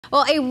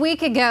Well, a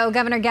week ago,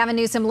 Governor Gavin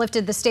Newsom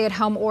lifted the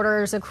stay-at-home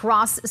orders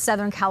across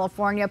Southern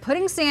California,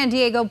 putting San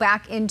Diego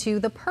back into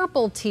the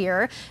purple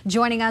tier.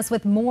 Joining us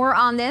with more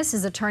on this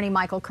is attorney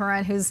Michael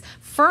Curran, whose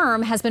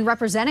firm has been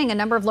representing a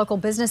number of local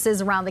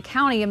businesses around the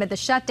county amid the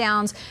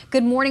shutdowns.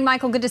 Good morning,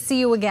 Michael. Good to see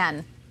you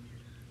again.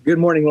 Good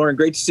morning, Lauren.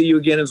 Great to see you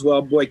again as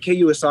well. Boy,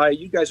 KUSI,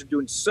 you guys are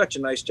doing such a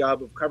nice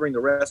job of covering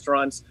the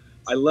restaurants.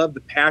 I love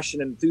the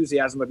passion and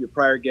enthusiasm of your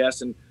prior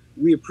guests, and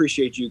we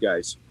appreciate you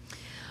guys.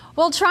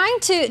 Well, trying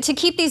to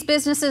keep these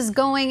businesses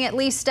going, at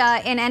least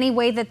in any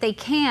way that they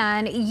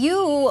can.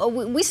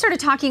 We started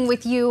talking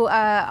with you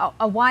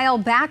a while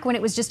back when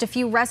it was just a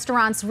few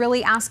restaurants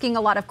really asking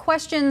a lot of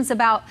questions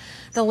about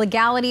the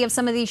legality of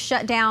some of these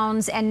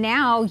shutdowns. And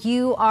now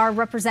you are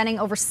representing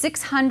over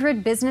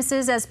 600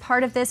 businesses as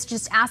part of this,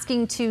 just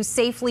asking to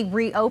safely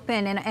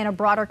reopen in a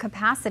broader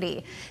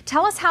capacity.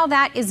 Tell us how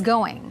that is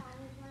going.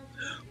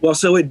 Well,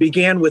 so it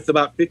began with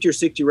about 50 or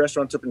 60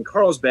 restaurants up in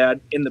Carlsbad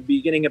in the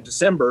beginning of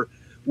December.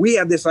 We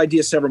had this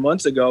idea several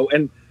months ago,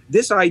 and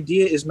this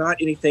idea is not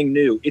anything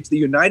new. It's the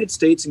United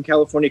States and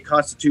California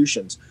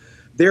constitutions.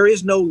 There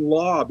is no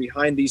law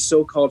behind these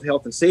so-called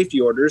health and safety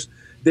orders.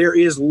 There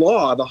is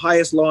law, the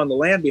highest law in the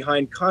land,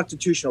 behind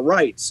constitutional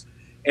rights.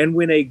 And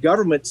when a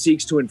government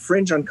seeks to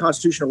infringe on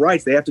constitutional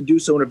rights, they have to do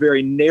so in a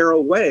very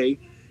narrow way.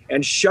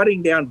 And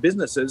shutting down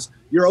businesses,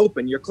 you're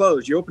open, you're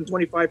closed, you're open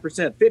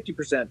 25%,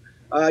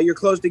 50%, you're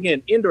closed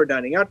again, indoor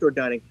dining, outdoor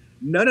dining.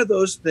 None of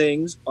those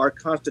things are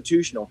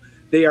constitutional.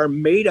 They are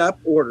made up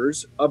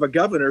orders of a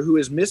governor who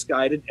is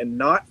misguided and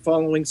not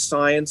following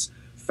science,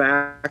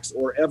 facts,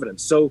 or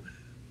evidence. So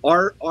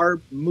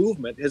our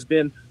movement has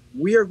been,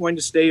 we are going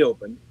to stay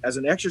open as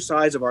an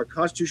exercise of our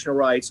constitutional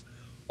rights.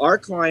 Our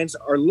clients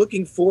are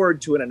looking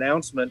forward to an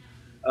announcement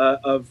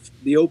of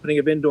the opening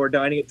of indoor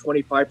dining at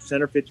 25%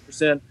 or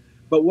 50%.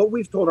 But what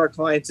we've told our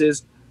clients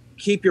is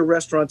keep your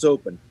restaurants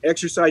open,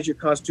 exercise your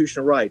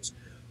constitutional rights,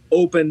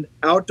 open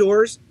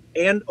outdoors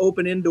and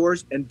open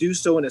indoors, and do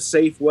so in a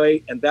safe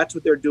way. And that's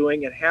what they're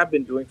doing and have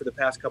been doing for the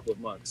past couple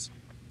of months.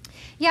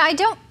 Yeah,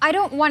 I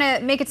don't want to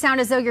make it sound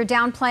as though you're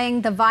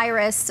downplaying the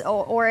virus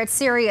or its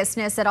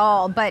seriousness at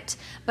all, but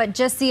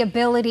just the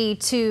ability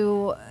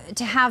to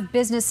have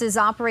businesses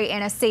operate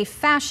in a safe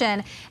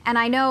fashion. And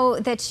I know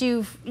that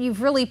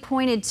you've really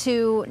pointed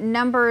to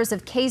numbers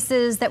of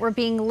cases that were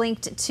being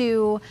linked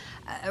to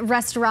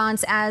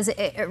restaurants as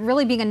it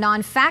really being a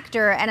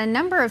non-factor, and a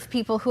number of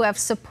people who have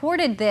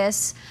supported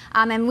this.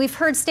 And we've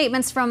heard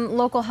statements from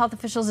local health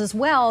officials as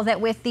well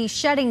that with the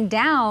shutting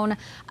down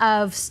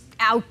of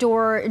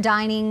outdoor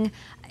dining,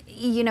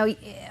 you know,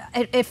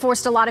 it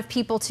forced a lot of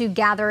people to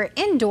gather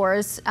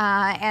indoors.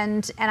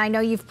 And I know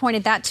you've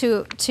pointed that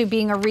to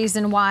being a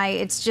reason why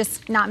it's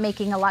just not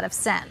making a lot of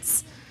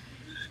sense.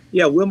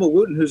 Yeah, Wilma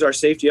Wooten, who's our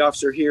safety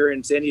officer here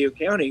in San Diego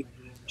County,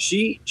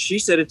 she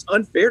said it's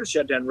unfair to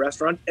shut down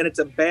restaurants, and it's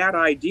a bad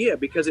idea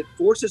because it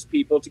forces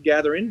people to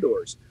gather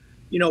indoors.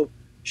 You know,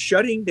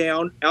 shutting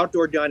down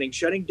outdoor dining,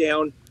 shutting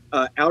down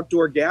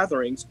outdoor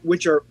gatherings,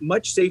 which are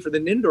much safer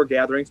than indoor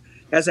gatherings,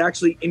 has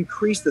actually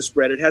increased the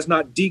spread. It has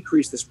not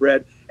decreased the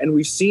spread, and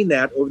we've seen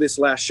that over this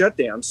last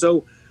shutdown.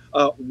 So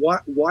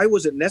why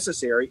was it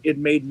necessary? It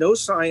made no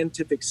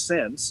scientific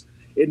sense.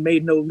 It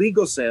made no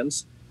legal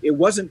sense. It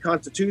wasn't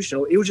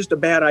constitutional. It was just a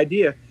bad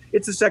idea.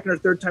 It's the second or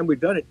third time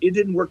we've done it. It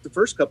didn't work the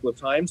first couple of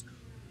times.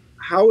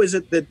 How is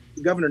it that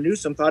Governor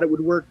Newsom thought it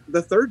would work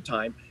the third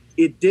time?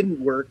 It didn't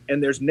work,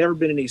 and there's never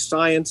been any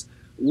science,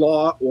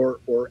 law,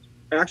 or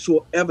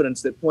actual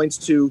evidence that points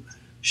to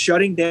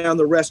shutting down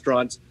the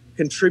restaurants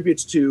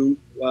contributes to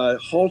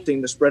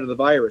halting the spread of the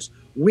virus.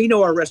 We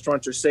know our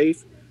restaurants are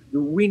safe.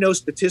 We know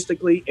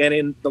statistically, and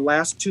in the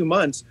last 2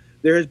 months,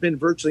 there has been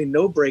virtually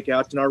no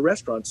breakouts in our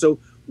restaurants. So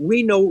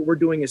we know what we're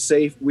doing is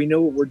safe. We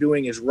know what we're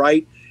doing is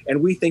right.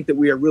 And we think that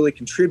we are really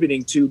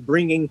contributing to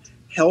bringing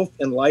health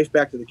and life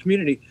back to the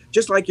community.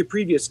 Just like your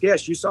previous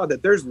guest, you saw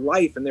that there's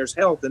life and there's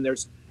health and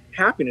there's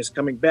happiness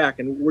coming back.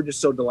 And we're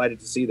just so delighted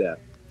to see that.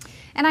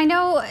 And I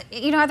know,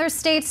 you know, other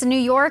states, New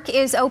York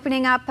is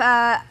opening up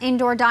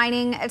indoor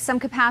dining at some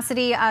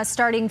capacity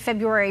starting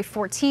February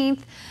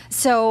 14th.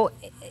 So,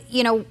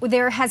 you know,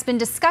 there has been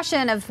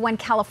discussion of when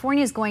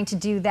California is going to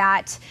do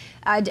that.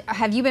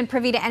 Have you been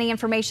privy to any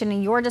information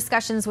in your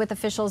discussions with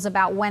officials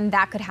about when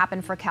that could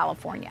happen for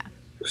California?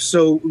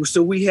 So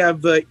we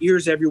have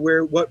ears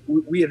everywhere. What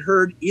we had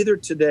heard either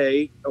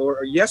today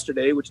or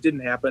yesterday, which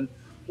didn't happen,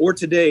 or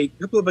today,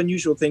 a couple of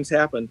unusual things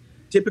happened.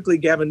 Typically,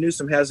 Gavin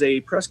Newsom has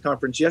a press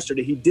conference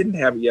yesterday. He didn't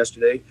have it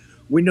yesterday.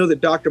 We know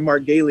that Dr.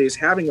 Mark Galey is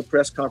having a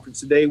press conference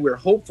today. We're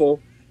hopeful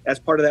as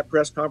part of that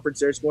press conference,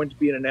 there's going to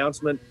be an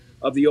announcement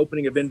of the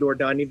opening of indoor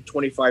dining to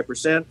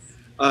 25%.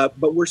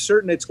 But we're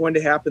certain it's going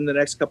to happen the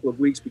next couple of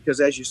weeks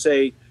because, as you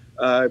say,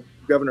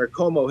 Governor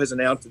Cuomo has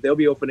announced that they'll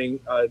be opening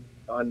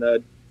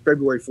on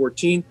February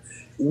 14th.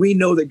 We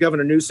know that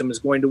Governor Newsom is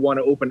going to want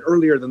to open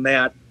earlier than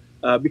that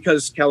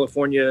because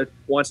California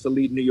wants to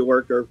lead New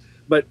York.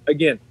 But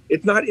again,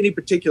 it's not any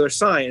particular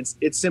science.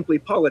 It's simply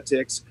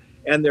politics.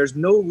 And there's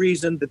no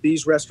reason that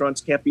these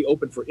restaurants can't be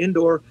open for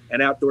indoor and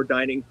outdoor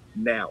dining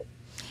now.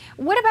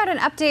 What about an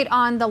update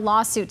on the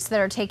lawsuits that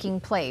are taking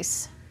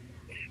place?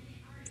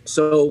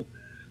 So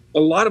a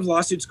lot of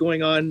lawsuits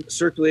going on,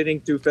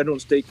 circulating through federal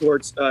and state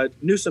courts.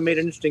 Newsom made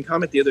an interesting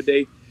comment the other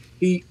day.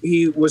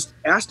 He was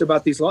asked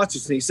about these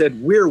lawsuits, and he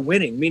said, "We're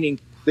winning," meaning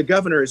the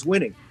governor is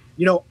winning.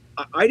 You know,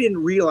 I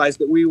didn't realize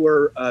that we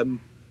were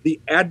the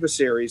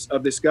adversaries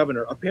of this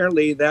governor.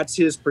 Apparently, that's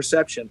his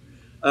perception.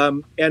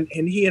 And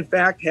he, in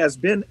fact, has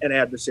been an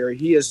adversary.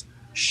 He has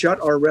shut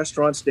our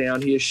restaurants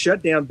down. He has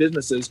shut down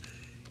businesses.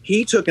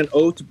 He took an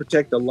oath to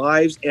protect the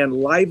lives and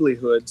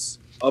livelihoods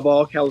of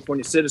all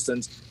California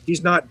citizens.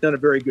 He's not done a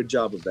very good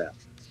job of that.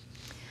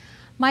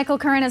 Michael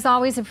Curran, as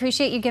always,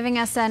 appreciate you giving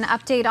us an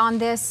update on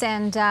this,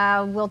 and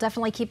we'll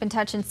definitely keep in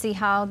touch and see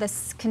how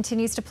this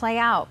continues to play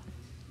out.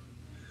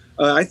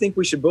 I think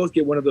we should both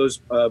get one of those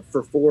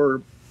for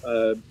 4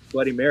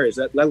 Bloody Marys.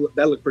 That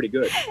looked pretty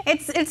good.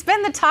 It's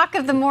been the talk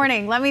of the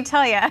morning, let me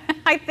tell you.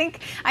 I think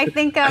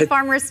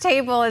Farmer's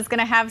Table is going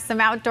to have some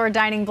outdoor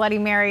dining Bloody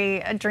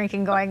Mary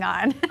drinking going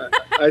on.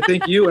 I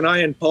think you and I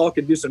and Paul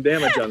could do some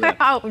damage on that.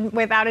 Oh,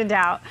 without a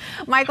doubt.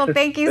 Michael,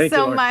 thank you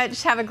so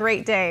much. Have a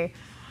great day.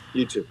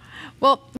 You too. Well.